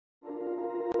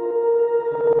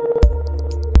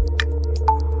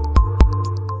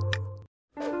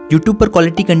YouTube पर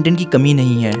quality content की कमी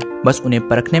नहीं है, बस उन्हें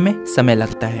परखने में समय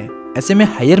लगता है। ऐसे में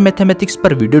हायर मैथमेटिक्स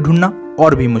पर वीडियो ढूंढना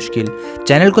और भी मुश्किल।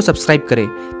 चैनल को सब्सक्राइब करें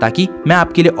ताकि मैं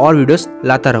आपके लिए और वीडियोस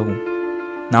लाता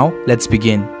रहूं। Now let's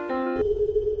begin.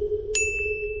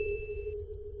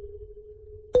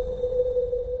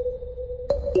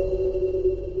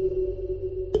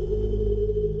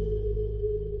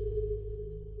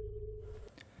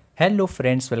 Hello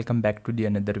friends, welcome back to the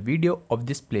another video of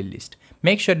this playlist.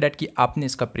 Make sure that कि आपने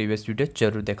इसका प्रीवियस वीडियो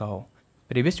जरूर देखा हो।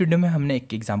 प्रीवियस वीडियो में हमने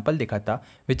एक एग्जांपल देखा था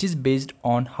which is based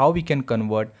on how we can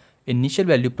convert initial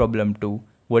value problem to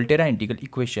Volterra integral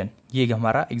equation. ये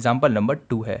हमारा एग्जांपल नंबर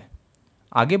 2 है।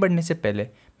 आगे बढ़ने से पहले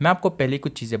मैं आपको पहले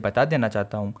कुछ चीज़ें बता देना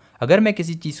चाहता हूँ। अगर मैं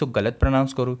किसी चीज़ को गलत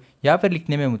प्रोनाउंस करूँ या फिर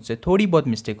लिखने में मुझसे थोड़ी बहुत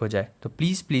मिस्टेक हो जाए तो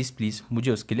प्लीज़ प्लीज़ प्लीज़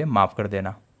मुझे उसके लिए माफ़ कर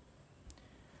देना।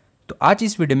 तो आज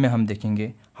इस वीडियो में हम देखेंगे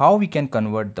how we can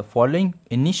convert the following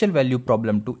initial value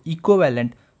problem to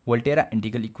equivalent Volterra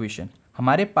integral equation.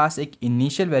 हमारे पास एक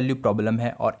इनिशियल वैल्यू प्रॉब्लम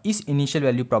है और इस इनिशियल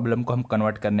वैल्यू प्रॉब्लम को हम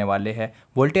कन्वर्ट करने वाले हैं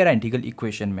वोल्टेरा इंटीग्रल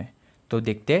इक्वेशन में। तो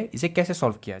देखते हैं इसे कैसे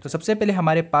सॉल्व किया है। तो सबसे पहले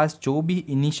हमारे पास जो भी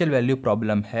इनिशियल वैल्यू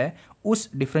प्रॉब्लम है उस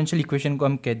डिफरेंशियल इक्वेशन को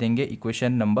हम कह देंगे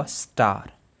इक्वेशन नंबर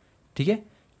स्टार। ठीक है,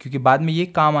 क्योंकि बाद में ये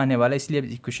काम आने वाला है इसलिए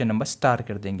इक्वेशन नंबर स्टार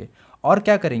कर देंगे। और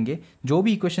क्या करेंगे, जो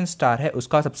भी इक्वेशन स्टार है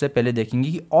उसका सबसे पहले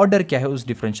देखेंगे कि ऑर्डर क्या है उस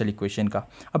डिफरेंशियल इक्वेशन का।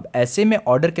 अब ऐसे में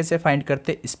ऑर्डर कैसे फाइंड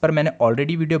करते, इस पर मैंने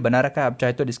ऑलरेडी वीडियो बना रखा है, आप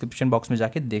चाहे तो डिस्क्रिप्शन बॉक्स में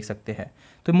जाके देख सकते हैं।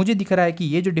 तो मुझे दिख रहा है कि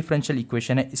ये जो डिफरेंशियल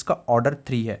इक्वेशन है इसका ऑर्डर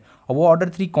 3 है और वो ऑर्डर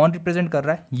 3 कौन रिप्रेजेंट कर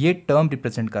रहा है, ये टर्म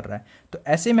रिप्रेजेंट कर रहा है। तो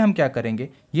ऐसे में हम क्या करेंगे,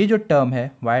 ये जो टर्म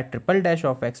है Y triple dash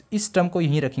of x, इस टर्म को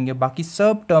यहीं रखेंगे, बाकी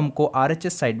सब टर्म को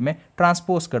RHS साइड में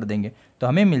ट्रांसपोज कर देंगे। तो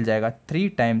हमें मिल जाएगा 3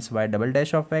 times Y double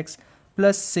dash of x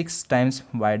plus 6 times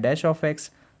Y dash of x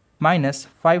minus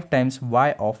 5 times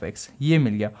Y of x, ये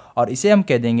मिल गया। और इसे हम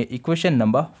कह देंगे equation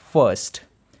number first.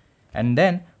 And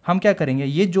then हम क्या करेंगे,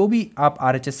 ये जो भी आप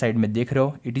RHS साइड में देख रहे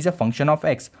हो it is a function of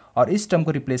x, और इस टर्म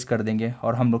को रिप्लेस कर देंगे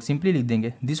और हम लोग सिंपली लिख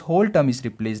देंगे this whole term is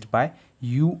replaced by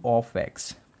you of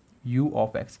x,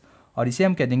 और इसे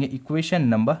हम कह देंगे इक्वेशन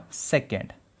नंबर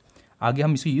सेकेंड। आगे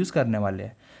हम इसे यूज़ करने वाले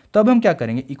हैं। तो अब हम क्या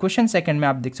करेंगे, इक्वेशन सेकंड में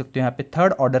आप देख सकते हो यहाँ पे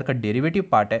थर्ड ऑर्डर का डेरिवेटिव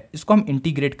पार्ट है, इसको हम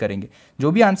इंटीग्रेट करेंगे।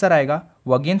 जो भी आंसर आएगा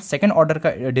वो अगेन सेकंड ऑर्डर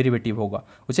का डेरिवेटिव होगा,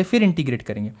 उसे फिर इंटीग्रेट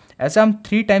करेंगे। ऐसा हम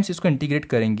 3 टाइम्स इसको इंटीग्रेट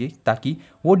करेंगे ताकि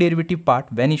वो डेरिवेटिव पार्ट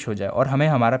वैनिश हो जाए और हमें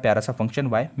हमारा प्यारा सा फंक्शन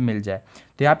y मिल जाए।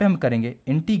 तो यहाँ पे हम करेंगे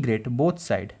इंटीग्रेट बोथ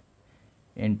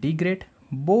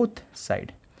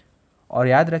साइड, और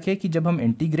याद रखें कि जब हम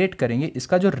इंटीग्रेट करेंगे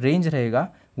इसका जो रेंज रहेगा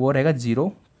वो रहेगा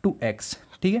 0 to x।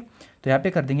 ठीक है, तो यहाँ पे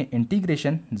कर देंगे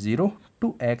integration 0 to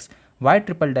x Y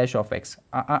triple dash of x.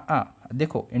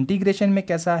 देखो इंटीग्रेशन में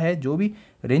कैसा है, जो भी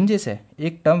रेंजेस है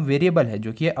एक टर्म वेरिएबल है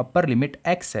जो कि है अपर लिमिट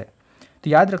x है। तो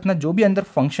याद रखना जो भी अंदर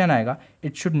फंक्शन आएगा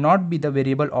it should not be the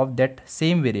variable of that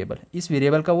same variable, इस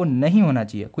वेरिएबल का वो नहीं होना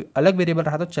चाहिए, कोई अलग वेरिएबल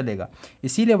रहा तो चलेगा।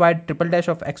 इसीलिए Y triple dash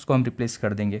of x को हम रिप्लेस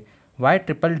कर देंगे Y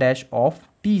triple dash of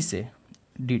T से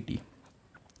dt।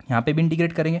 यहाँ पे भी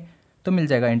इंटीग्रेट करेंगे तो मिल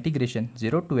जाएगा integration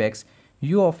 0 to x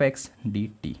u of x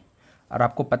dt। और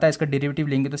आपको पता है इसका डेरिवेटिव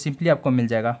लेंगे तो सिंपली आपको मिल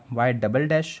जाएगा y double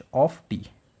dash of t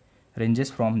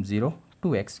ranges from 0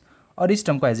 to x, और इस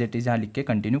टर्म को एज इट इज़ यहाँ लिख के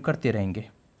कंटिन्यू करते रहेंगे।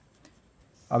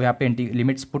 अब यहाँ पे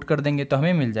लिमिट्स पुट कर देंगे तो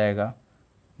हमें मिल जाएगा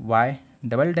y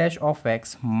double dash of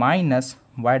x minus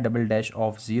y double dash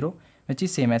of 0 which is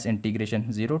same as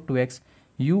integration 0 to x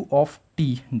u of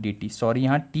t dt। Sorry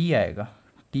यहाँ t आएगा,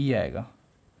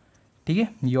 ठीक है,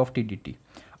 u ऑफ t dt।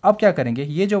 अब क्या करेंगे,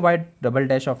 ये जो y double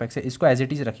dash of x है इसको एज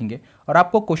इट इज रखेंगे, और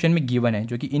आपको क्वेश्चन में गिवन है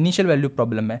जो कि इनिशियल वैल्यू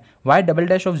प्रॉब्लम है, y डबल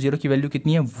डैश ऑफ 0 की वैल्यू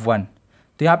कितनी है 1।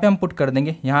 तो यहाँ पे हम पुट कर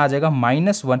देंगे, यहाँ आ जाएगा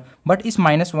 -1, बट इस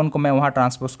 -1 को मैं वहाँ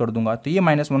ट्रांसपोज कर दूंगा तो ये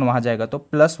 -1 वहाँ जाएगा तो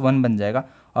 +1 बन जाएगा,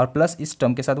 और प्लस इस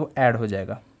टर्म के साथ वो ऐड हो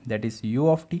जाएगा, that is u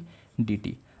of t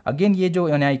dt। Again ये जो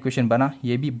नया इक्वेशन बना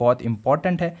ये भी बहुत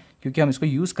इंपॉर्टेंट है क्योंकि हम इसको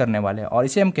यूज़ करने वाले हैं, और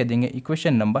इसे हम कह देंगे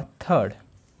इक्वेशन नंबर थर्ड।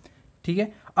 ठीक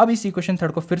है, अब इस इक्वेशन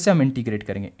थर्ड को फिर से हम इंटीग्रेट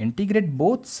करेंगे, इंटीग्रेट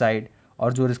बोथ साइड,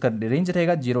 और जो इसका रेंज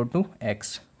रहेगा 0 to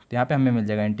x। तो यहाँ पे हमें मिल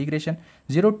जाएगा integration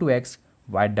 0 to x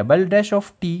y double dash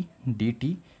of t dt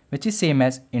which is same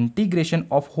as integration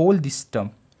of whole this term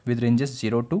with ranges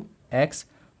 0 to x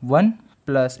 1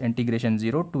 plus integration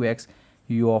 0 to x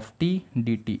u of t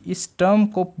dt। इस term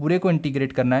को पूरे को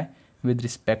integrate करना है with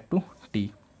respect to t।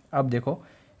 अब देखो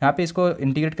यहाँ पे इसको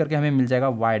इंटीग्रेट करके हमें मिल जाएगा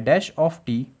y dash of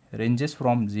t ranges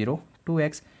from 0 to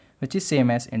x which is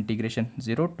same as integration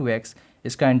 0 to x।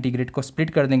 इसका इंटीग्रेट को स्प्लिट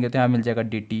कर देंगे तो यहाँ मिल जाएगा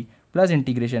dt plus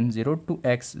integration 0 to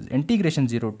x integration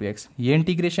 0 to x, ये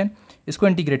इंटीग्रेशन इसको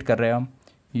इंटीग्रेट कर रहे हैं हम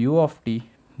u of t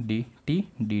dt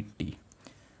dt।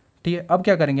 ठीक है, अब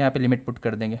क्या करेंगे, यहाँ पे लिमिट पुट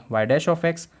कर देंगे y dash of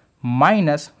x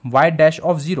minus Y dash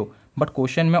of zero, but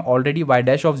question में already Y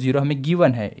dash of zero हमें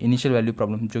गिवन है इनिशियल वैल्यू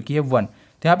प्रॉब्लम जो कि है 1,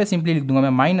 तो यहाँ पे सिंपली लिख दूंगा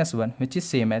मैं -1 which is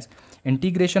same as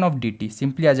integration of dt,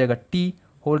 simply आ जाएगा t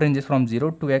whole ranges from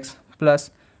 0 to x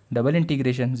plus double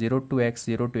integration 0 to x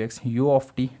u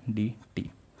of t dt।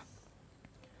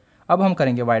 अब हम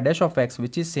करेंगे y dash of x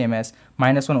which is same as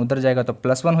 -1 उधर जाएगा तो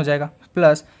 +1 हो जाएगा,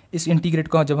 plus इस इंटीग्रेट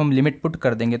को जब हम लिमिट पुट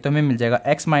कर देंगे तो हमें मिल जाएगा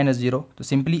x -0, तो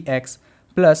simply x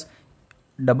plus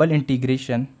double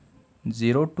integration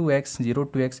 0 to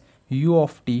x u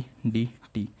of t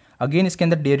dt। Again इसके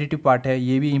अंदर डेरिवेटिव पार्ट है,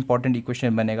 ये भी इंपॉर्टेंट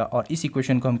इक्वेशन बनेगा और इस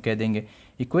इक्वेशन को हम कह देंगे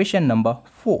इक्वेशन नंबर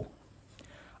 4।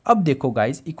 अब देखो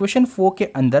गाइस, इक्वेशन 4 के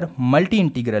अंदर मल्टी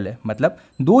इंटीग्रल है, मतलब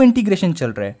दो इंटीग्रेशन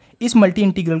चल रहे हैं। इस मल्टी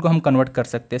इंटीग्रल को हम कन्वर्ट कर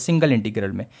सकते हैं सिंगल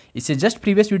इंटीग्रल में। इससे जस्ट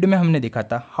प्रीवियस वीडियो में हमने देखा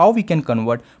था how we can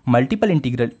convert multiple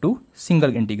integral to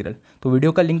single integral, तो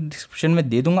वीडियो का लिंक डिस्क्रिप्शन में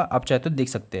दे दूंगा, आप चाहे तो देख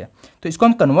सकते हैं। तो इसको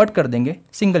हम कन्वर्ट कर देंगे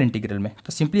सिंगल इंटीग्रल में,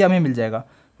 तो सिंपली हमें मिल जाएगा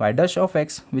Y dash of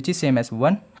x which is same as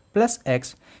 1 plus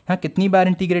x, यहाँ कितनी बार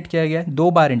इंटीग्रेट किया गया है,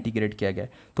 2 बार इंटीग्रेट किया गया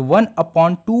है, तो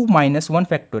 1/2 - 1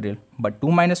 factorial, but 2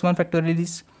 - 1 factorial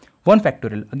is 1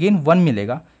 factorial, again 1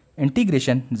 मिलेगा,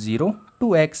 integration 0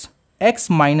 to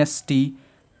x minus T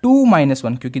 2 -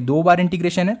 1, क्योंकि 2 बार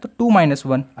इंटीग्रेशन है तो 2 -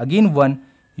 1 again 1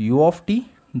 u of T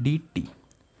D T,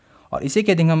 और इसे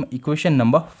कह देंगे हम equation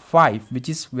number 5 which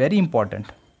is very important.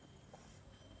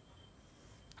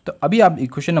 तो अभी आप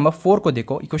इक्वेशन नंबर 4 को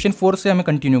देखो, इक्वेशन 4 से हमें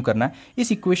कंटिन्यू करना है।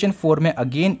 इस इक्वेशन 4 में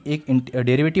अगेन एक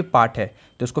डेरिवेटिव पार्ट है,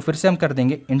 तो उसको फिर से हम कर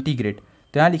देंगे इंटीग्रेट,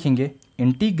 तो यहाँ लिखेंगे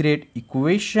integrate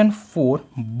equation 4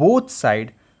 both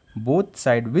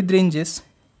side with ranges,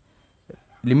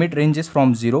 limit ranges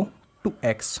from 0 to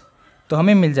x, तो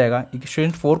हमें मिल जाएगा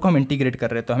इक्वेशन 4 को हम इंटीग्रेट कर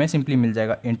रहे हैं तो हमें सिंपली मिल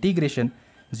जाएगा integration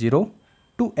 0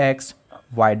 to x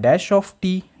y dash of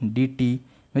t dt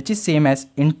which is same as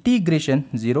integration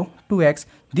 0 to x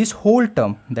this whole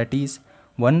term, that is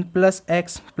 1 plus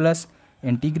x plus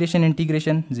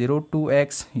integration 0 to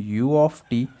x u of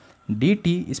t dt।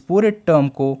 इस पूरे term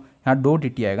को यहाँ 2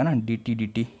 dt आएगा ना,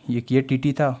 dt ये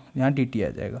dt था, यहाँ dt आ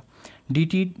जाएगा,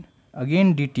 dt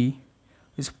अगेन dt,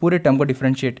 इस पूरे टर्म को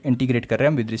डिफरेंशिएट इंटीग्रेट कर रहे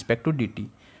हैं हम विद रिस्पेक्ट टू dt।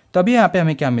 तो अभी यहाँ पे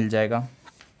हमें क्या मिल जाएगा,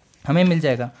 हमें मिल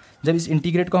जाएगा जब इस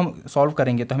इंटीग्रेट को हम सॉल्व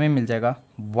करेंगे तो हमें मिल जाएगा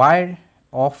y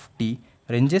of t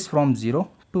ranges from 0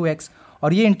 to x,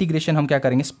 और ये इंटीग्रेशन हम क्या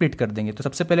करेंगे, स्प्लिट कर देंगे। तो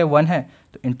सबसे पहले 1 है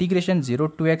तो integration 0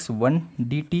 to x 1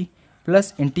 dt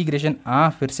plus integration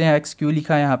फिर से x क्यों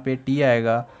लिखा है यहाँ पे, t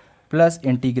आएगा, plus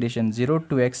integration 0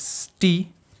 to x t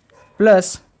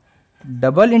plus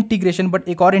double integration, but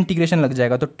एक और इंटीग्रेशन लग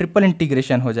जाएगा तो ट्रिपल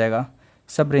इंटीग्रेशन हो जाएगा,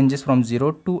 सब ranges from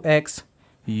 0 to x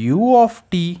u of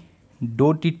t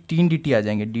 3 dt आ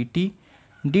जाएंगे, dt,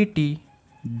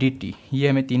 ये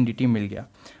हमें 3 dt मिल गया।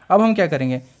 अब हम क्या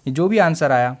करेंगे, जो भी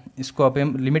आंसर आया इसको अब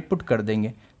हम लिमिट पुट कर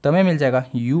देंगे तो हमें मिल जाएगा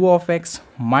u of x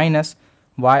minus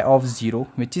y of 0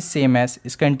 which is same as,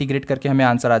 इसका इंटीग्रेट करके हमें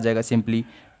आंसर आ जाएगा सिंपली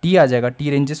t आ जाएगा, t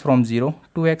ranges from 0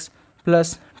 to x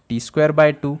plus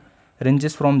t²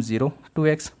 ranges from 0 to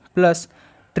x plus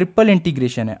triple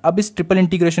integration है। अब इस ट्रिपल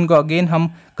इंटीग्रेशन को अगेन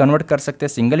हम कन्वर्ट कर सकते हैं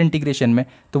सिंगल इंटीग्रेशन में,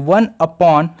 तो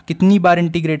 1 कितनी बार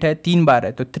इंटीग्रेट है, 3 बार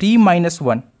है, तो 3 -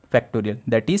 1 factorial,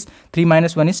 that is 3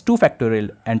 - 1 is 2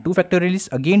 factorial and 2 factorial is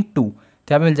again 2,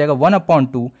 तो यहाँ पे मिल जाएगा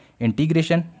 1/2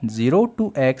 integration 0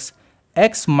 to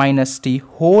x minus T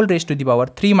whole raise to the power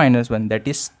 3 - 1 that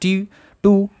is t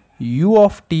to u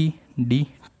of t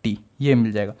dt, ये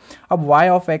मिल जाएगा। अब y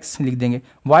ऑफ x लिख देंगे,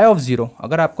 y ऑफ 0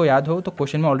 अगर आपको याद हो तो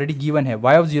क्वेश्चन में ऑलरेडी गिवन है,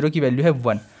 y ऑफ 0 की वैल्यू है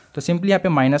 1, तो सिंपली यहाँ पे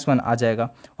 -1 आ जाएगा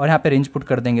और यहाँ पे रेंज पुट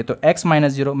कर देंगे तो x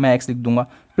 - 0 मैं x लिख दूंगा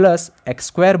प्लस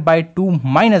x²/2 -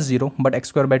 0, बट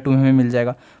x²/2 हमें मिल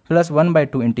जाएगा, plus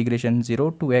 1/2 integration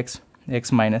 0 to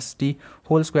x minus T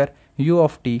whole square u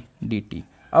of t dt।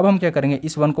 अब हम क्या करेंगे,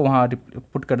 इस 1 को वहाँ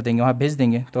पुट कर देंगे, वहाँ भेज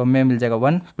देंगे तो हमें मिल जाएगा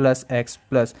 1 plus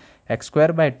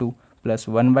x² plus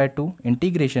 1/2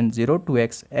 integration 0 to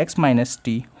x minus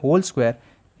T whole square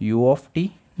u of t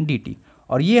dt,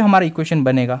 और ये हमारा इक्वेशन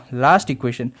बनेगा लास्ट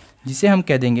इक्वेशन, जिसे हम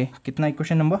कह देंगे कितना,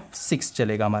 इक्वेशन नंबर 6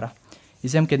 चलेगा हमारा,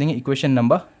 इसे हम कह देंगे इक्वेशन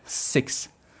नंबर 6।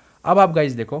 अब आप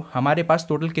गाइज देखो हमारे पास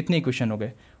टोटल कितने इक्वेशन हो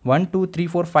गए, 1 2 3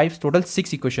 4 5 टोटल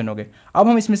 6 इक्वेशन हो गए। अब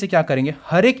हम इसमें से क्या करेंगे,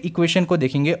 हर एक इक्वेशन को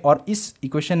देखेंगे और इस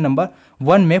इक्वेशन नंबर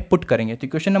 1 में पुट करेंगे। तो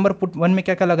इक्वेशन नंबर 1 में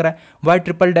क्या क्या लग रहा है, Y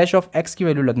triple dash of x की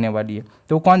वैल्यू लगने वाली है,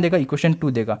 तो वो कौन देगा, इक्वेशन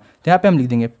 2 देगा। तो यहाँ पे हम लिख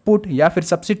देंगे पुट या फिर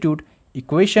सब्सिट्यूट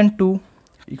इक्वेशन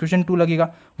 2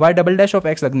 लगेगा, Y double dash of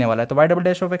x लगने वाला है, तो Y double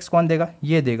dash of x कौन देगा,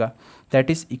 ये देगा,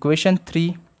 दैट इज इक्वेशन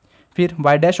 3। फिर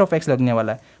वाई डैश ऑफ एक्स लगने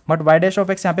वाला है, but why dash of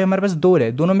x यहाँ पे हमारे पास 2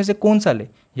 है, दोनों में से कौन सा ले,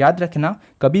 याद रखना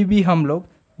कभी भी हम लोग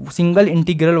सिंगल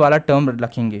इंटीग्रल वाला टर्म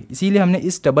रखेंगे, इसीलिए हमने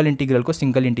इस डबल इंटीग्रल को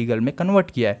सिंगल इंटीग्रल में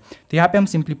कन्वर्ट किया है। तो यहाँ पे हम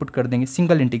सिंपली पुट कर देंगे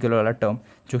सिंगल इंटीग्रल वाला टर्म,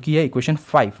 जो कि है इक्वेशन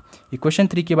 5। इक्वेशन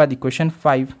 3 के बाद equation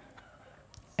 5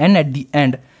 and at the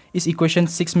and इस इक्वेशन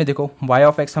 6 में देखो y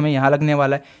ऑफ x हमें यहाँ लगने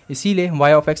वाला है, इसीलिए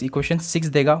y ऑफ x इक्वेशन 6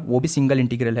 देगा, वो भी सिंगल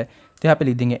इंटीग्रल है। तो यहाँ पे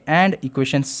लिख देंगे एंड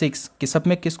इक्वेशन 6 के सब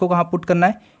में किसको कहाँ पुट करना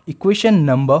है, इक्वेशन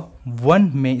नंबर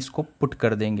 1 में इसको पुट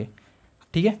कर देंगे।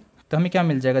 ठीक है, तो हमें क्या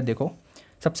मिल जाएगा, देखो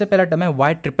सबसे पहला टर्म है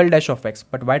y triple dash of x,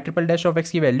 but y triple dash of x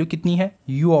की वैल्यू कितनी है,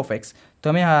 u ऑफ x। तो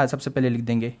हमें यहाँ सबसे पहले लिख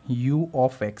देंगे u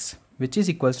of x which is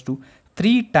equals to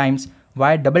 3 times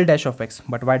y double dash of x,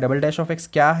 but y double dash of x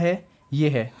क्या है, ये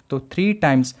है, तो 3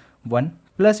 times 1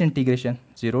 plus integration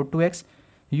 0 to x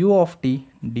u of t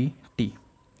dt,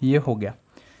 ये हो गया।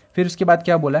 फिर उसके बाद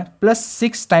क्या बोला है, plus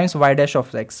 6 times y dash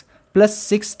of x, plus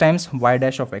 6 times y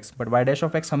dash of x, but y dash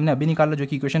of x हमने अभी निकाला जो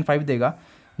कि इक्वेशन 5 देगा।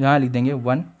 यहाँ लिख देंगे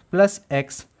 1 plus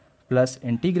x plus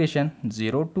integration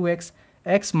 0 to x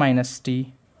minus T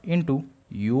into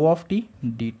you of T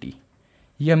D T,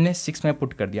 ये हमने 6 में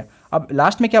पुट कर दिया। अब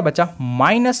लास्ट में क्या बचा,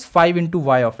 -5 इंटू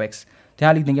वाई ऑफ एक्स। तो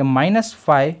यहाँ लिख देंगे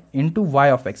 -5 into Y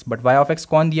of x, but why of x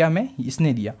कौन दिया हमें,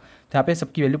 इसने दिया। तो यहाँ पे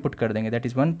सबकी वैल्यू पुट कर देंगे, that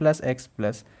is 1 plus x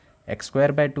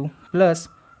square by 2 plus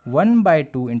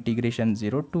 1/2 integration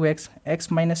 0 to x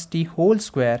minus T whole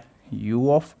square you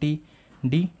of T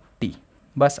D T.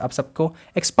 बस अब सबको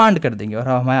एक्सपांड कर देंगे और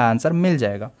हमारा आंसर मिल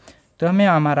जाएगा। तो हमें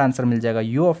हमारा आंसर मिल जाएगा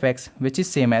u of x which is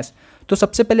same as. तो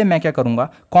सबसे पहले मैं क्या करूँगा,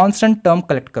 कांस्टेंट टर्म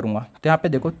कलेक्ट करूँगा। तो यहाँ पे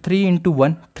देखो 3 इंटू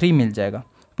 1 3 मिल जाएगा,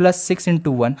 प्लस 6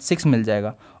 इंटू 1 6 मिल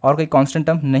जाएगा, और कोई कांस्टेंट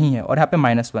टर्म नहीं है, और यहाँ पे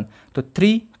 -1। तो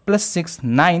 3 प्लस 6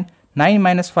 9, 9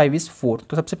 माइनस 5 इज़ 4।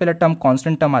 तो सबसे पहला टर्म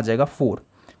कांस्टेंट टर्म आ जाएगा 4,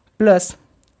 प्लस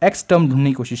x टर्म ढूंढने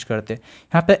की कोशिश करते हैं।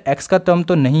 यहाँ पे x का टर्म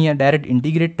तो नहीं है, डायरेक्ट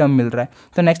इंटीग्रेट टर्म मिल रहा है।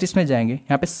 तो नेक्स्ट इसमें जाएंगे,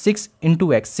 यहाँ पे 6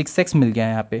 इंटू एक्स 6x मिल गया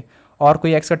है यहाँ पे, और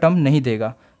कोई x का टर्म नहीं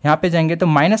देगा। यहाँ पे जाएंगे तो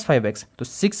 -5x, तो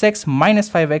 6x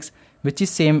minus 5x which is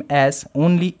same as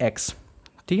only x।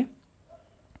 ठीक है,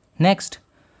 नेक्स्ट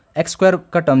एक्स स्क्वायर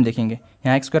का टर्म देखेंगे,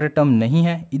 यहाँ एक्स स्क्वायर का टर्म नहीं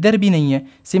है, इधर भी नहीं है,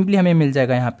 सिंपली हमें मिल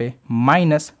जाएगा यहाँ पे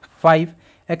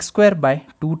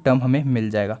 -5x²/2 टर्म हमें मिल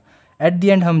जाएगा। एट दी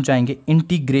एंड हम जाएंगे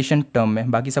इंटीग्रेशन टर्म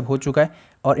में, बाकी सब हो चुका है,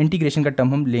 और इंटीग्रेशन का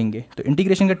टर्म हम लेंगे। तो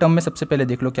इंटीग्रेशन के टर्म में सबसे पहले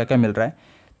देख लो क्या क्या मिल रहा है,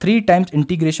 3 times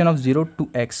integration of 0 to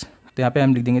x। तो यहाँ पे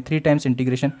हम लिख देंगे 3 times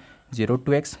integration 0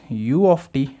 to x u of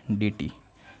t dt।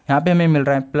 यहाँ पे हमें मिल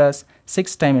रहा है plus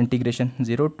 6 time integration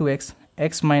 0 to x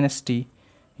minus T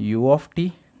u of t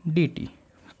dt,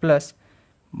 plus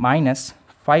minus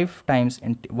 5 times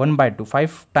 1/2, 5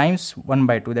 times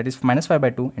 1/2 that is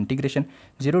 -5/2 integration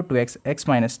 0 to x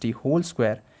minus T whole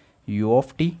square u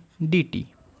of t dt।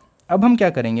 अब हम क्या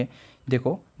करेंगे,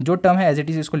 देखो जो टर्म है एज इट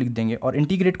इज़ इसको लिख देंगे, और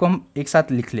इंटीग्रेट को हम एक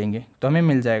साथ लिख लेंगे। तो हमें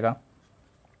मिल जाएगा,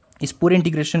 इस पूरे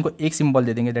इंटीग्रेशन को एक सिंबल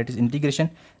दे देंगे, that is integration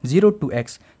 0 to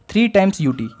x 3 times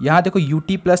ut। यहाँ देखो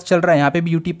ut प्लस चल रहा है, यहाँ पे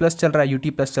भी ut प्लस चल रहा है,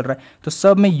 ut प्लस चल रहा है, तो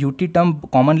सब में ut टर्म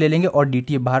कॉमन ले लेंगे और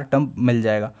dt बाहर टर्म मिल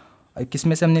जाएगा। किस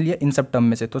में से हमने लिया, इन सब टर्म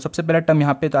में से। तो सबसे पहला टर्म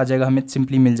यहाँ पे तो आ जाएगा, हमें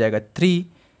सिंपली मिल जाएगा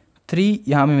 3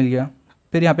 यहाँ में मिल गया।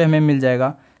 फिर यहाँ पे हमें मिल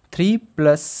जाएगा 3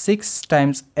 plus 6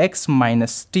 times x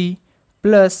minus T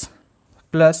plus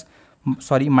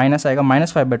minus आएगा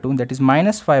 -5/2 that is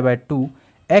 -5/2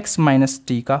 x minus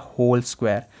T का होल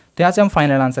स्क्वायर। तो यहाँ से हम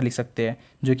फाइनल आंसर लिख सकते हैं,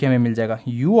 जो कि हमें मिल जाएगा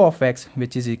u of x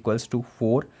which is equals to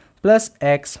 4 plus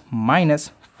x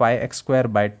minus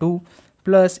 5x²/2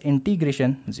 plus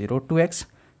integration 0 to x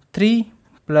 3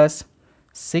 plus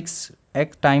 6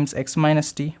 times x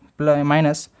minus T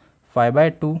minus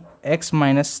 5/2 x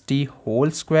minus T whole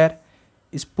square.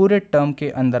 इस पूरे टर्म के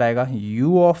अंदर आएगा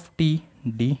u ऑफ t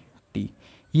dt।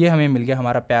 ये हमें मिल गया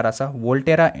हमारा प्यारा सा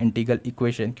वोल्टेरा इंटीग्रल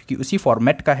इक्वेशन, क्योंकि उसी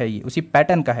फॉर्मेट का है ये, उसी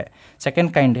पैटर्न का है,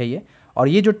 सेकंड काइंड है ये। और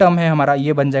ये जो टर्म है हमारा,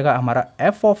 ये बन जाएगा हमारा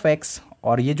f ऑफ x,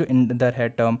 और ये जो अंदर है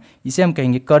टर्म, इसे हम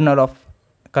कहेंगे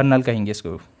कर्नल कहेंगे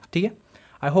इसको। ठीक है,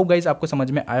 आई होप गाइज आपको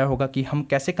समझ में आया होगा कि हम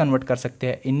कैसे कन्वर्ट कर सकते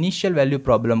हैं इनिशियल वैल्यू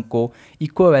प्रॉब्लम को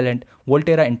इक्विवेलेंट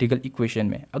वोल्टेरा इंटीग्रल इक्वेशन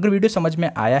में। अगर वीडियो समझ में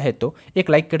आया है तो एक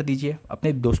लाइक कर दीजिए,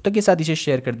 अपने दोस्तों के साथ इसे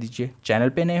शेयर कर दीजिए, चैनल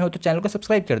पे नए हो तो चैनल को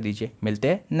सब्सक्राइब कर दीजिए। मिलते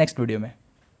हैं नेक्स्ट वीडियो में।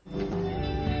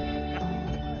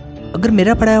 अगर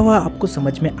मेरा पढ़ाया हुआ आपको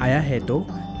समझ में आया है तो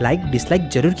लाइक डिसलाइक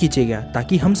जरूर कीजिएगा,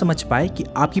 ताकि हम समझ पाए कि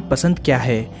आपकी पसंद क्या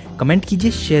है। कमेंट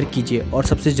कीजिए, शेयर कीजिए, और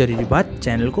सबसे ज़रूरी बात,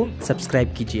 चैनल को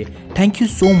सब्सक्राइब कीजिए। Thank you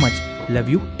so much, love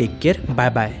you, take care, bye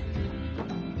bye.